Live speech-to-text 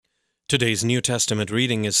Today's New Testament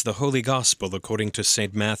reading is the Holy Gospel according to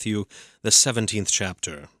St. Matthew, the 17th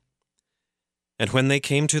chapter. And when they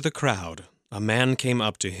came to the crowd, a man came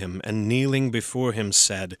up to him, and kneeling before him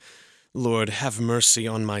said, Lord, have mercy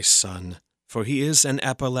on my son, for he is an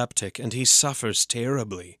epileptic, and he suffers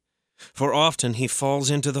terribly. For often he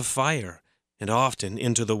falls into the fire, and often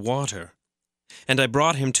into the water. And I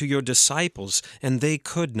brought him to your disciples, and they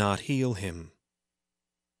could not heal him.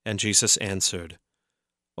 And Jesus answered,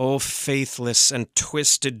 O faithless and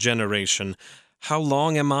twisted generation, how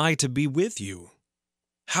long am I to be with you?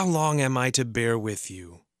 How long am I to bear with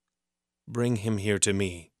you? Bring him here to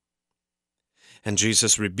me. And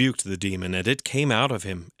Jesus rebuked the demon, and it came out of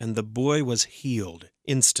him, and the boy was healed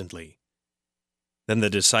instantly. Then the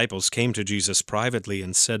disciples came to Jesus privately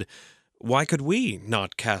and said, Why could we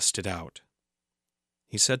not cast it out?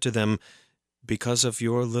 He said to them, Because of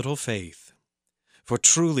your little faith. For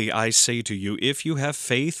truly I say to you, if you have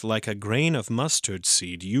faith like a grain of mustard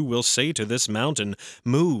seed, you will say to this mountain,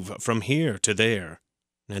 Move from here to there,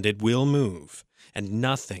 and it will move, and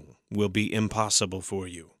nothing will be impossible for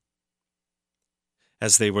you.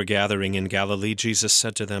 As they were gathering in Galilee, Jesus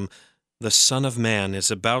said to them, The Son of Man is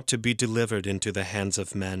about to be delivered into the hands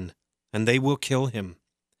of men, and they will kill him,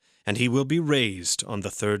 and he will be raised on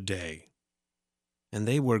the third day. And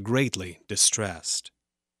they were greatly distressed.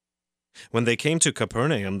 When they came to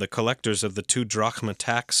Capernaum, the collectors of the 2 drachma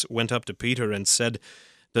tax went up to Peter and said,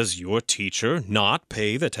 Does your teacher not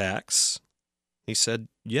pay the tax? He said,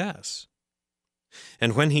 Yes.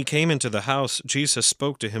 And when he came into the house, Jesus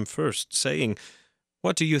spoke to him first, saying,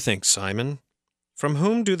 What do you think, Simon? From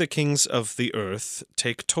whom do the kings of the earth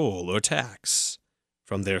take toll or tax?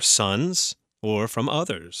 From their sons or from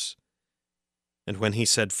others? And when he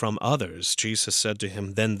said, From others, Jesus said to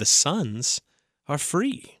him, Then the sons are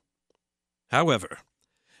free. However,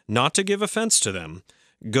 not to give offense to them,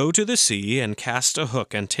 go to the sea and cast a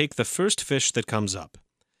hook and take the first fish that comes up.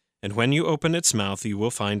 And when you open its mouth, you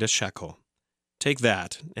will find a shekel. Take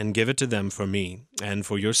that and give it to them for me and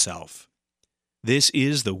for yourself. This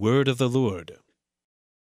is the word of the Lord.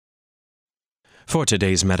 For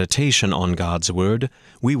today's meditation on God's Word,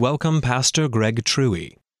 we welcome Pastor Greg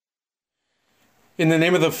Truey. In the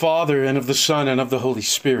name of the Father, and of the Son, and of the Holy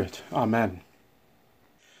Spirit. Amen.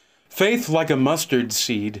 Faith like a mustard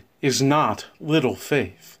seed is not little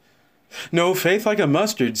faith. No, faith like a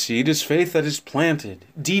mustard seed is faith that is planted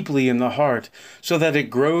deeply in the heart, so that it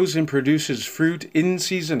grows and produces fruit in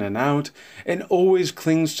season and out, and always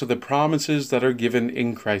clings to the promises that are given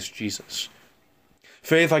in Christ Jesus.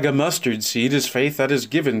 Faith like a mustard seed is faith that is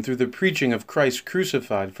given through the preaching of Christ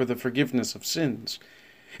crucified for the forgiveness of sins.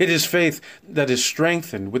 It is faith that is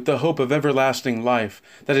strengthened with the hope of everlasting life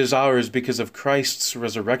that is ours because of Christ's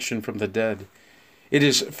resurrection from the dead. It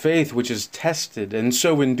is faith which is tested and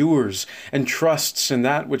so endures and trusts in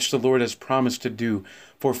that which the Lord has promised to do.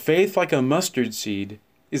 For faith like a mustard seed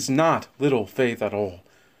is not little faith at all.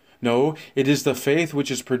 No, it is the faith which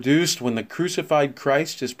is produced when the crucified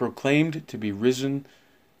Christ is proclaimed to be risen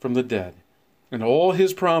from the dead, and all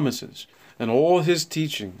his promises and all his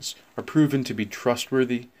teachings are proven to be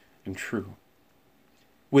trustworthy and true.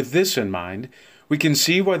 With this in mind, we can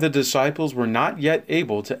see why the disciples were not yet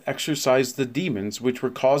able to exorcise the demons which were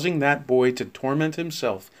causing that boy to torment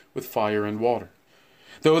himself with fire and water.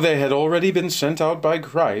 Though they had already been sent out by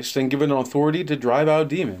Christ and given authority to drive out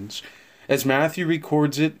demons, as Matthew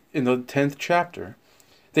records it in the 10th chapter,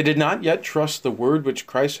 they did not yet trust the word which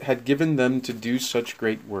Christ had given them to do such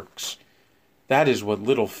great works. That is what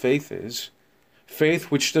little faith is. Faith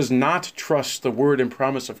which does not trust the word and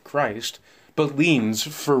promise of Christ, but leans,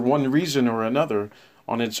 for one reason or another,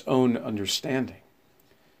 on its own understanding.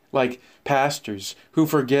 Like pastors who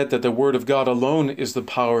forget that the word of God alone is the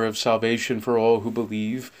power of salvation for all who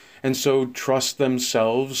believe, and so trust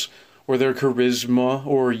themselves or their charisma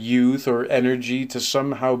or youth or energy to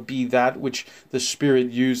somehow be that which the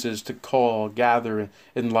Spirit uses to call, gather,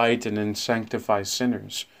 enlighten, and sanctify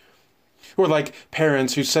sinners. Or like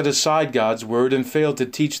parents who set aside God's word and fail to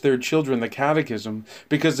teach their children the catechism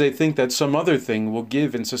because they think that some other thing will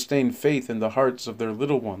give and sustain faith in the hearts of their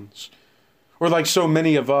little ones. Or like so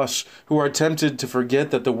many of us who are tempted to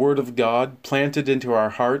forget that the word of God, planted into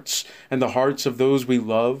our hearts and the hearts of those we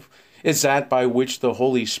love, is that by which the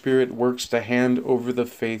Holy Spirit works to hand over the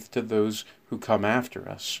faith to those who come after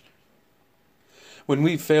us. When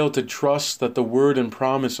we fail to trust that the word and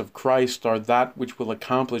promise of Christ are that which will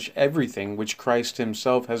accomplish everything which Christ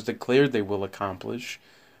himself has declared they will accomplish,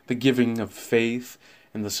 the giving of faith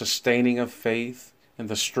and the sustaining of faith and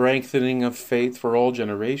the strengthening of faith for all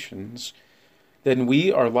generations, then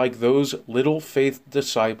we are like those little faith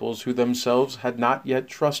disciples who themselves had not yet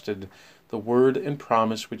trusted the word and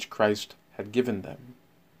promise which Christ had given them.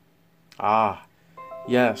 Ah,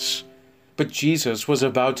 yes, but Jesus was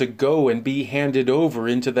about to go and be handed over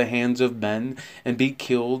into the hands of men and be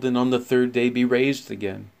killed and on the third day be raised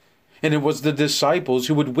again. And it was the disciples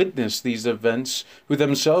who would witness these events, who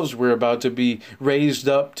themselves were about to be raised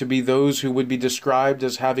up to be those who would be described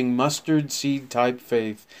as having mustard seed type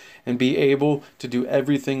faith and be able to do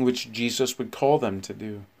everything which Jesus would call them to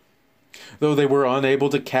do. Though they were unable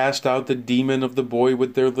to cast out the demon of the boy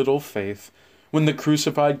with their little faith, when the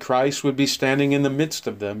crucified Christ would be standing in the midst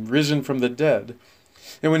of them, risen from the dead,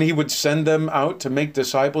 and when he would send them out to make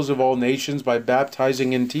disciples of all nations by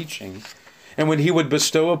baptizing and teaching, and when he would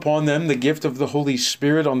bestow upon them the gift of the Holy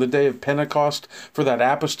Spirit on the day of Pentecost for that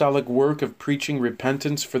apostolic work of preaching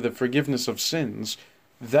repentance for the forgiveness of sins,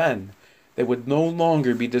 then they would no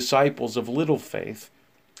longer be disciples of little faith,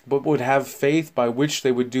 but would have faith by which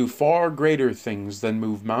they would do far greater things than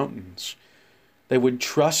move mountains. They would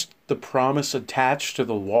trust the promise attached to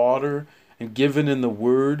the water and given in the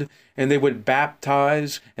word, and they would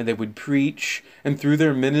baptize and they would preach, and through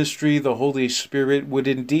their ministry the Holy Spirit would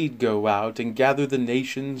indeed go out and gather the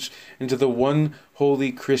nations into the one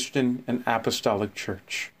holy Christian and apostolic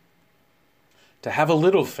church. To have a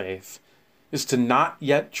little faith is to not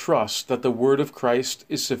yet trust that the word of Christ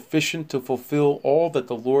is sufficient to fulfill all that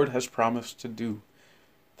the Lord has promised to do.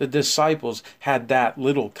 The disciples had that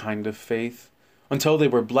little kind of faith until they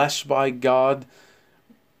were blessed by God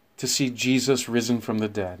to see Jesus risen from the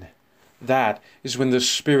dead. That is when the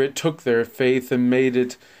Spirit took their faith and made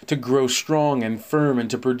it to grow strong and firm and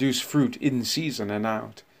to produce fruit in season and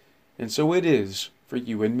out. And so it is for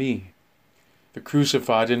you and me. The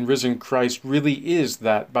crucified and risen Christ really is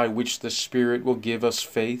that by which the Spirit will give us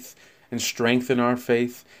faith and strengthen our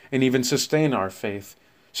faith and even sustain our faith,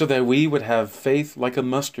 so that we would have faith like a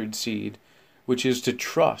mustard seed, which is to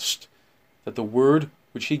trust that the word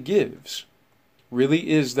which he gives really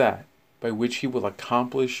is that by which he will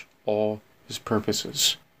accomplish all his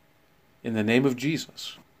purposes. In the name of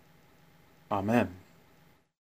Jesus, amen.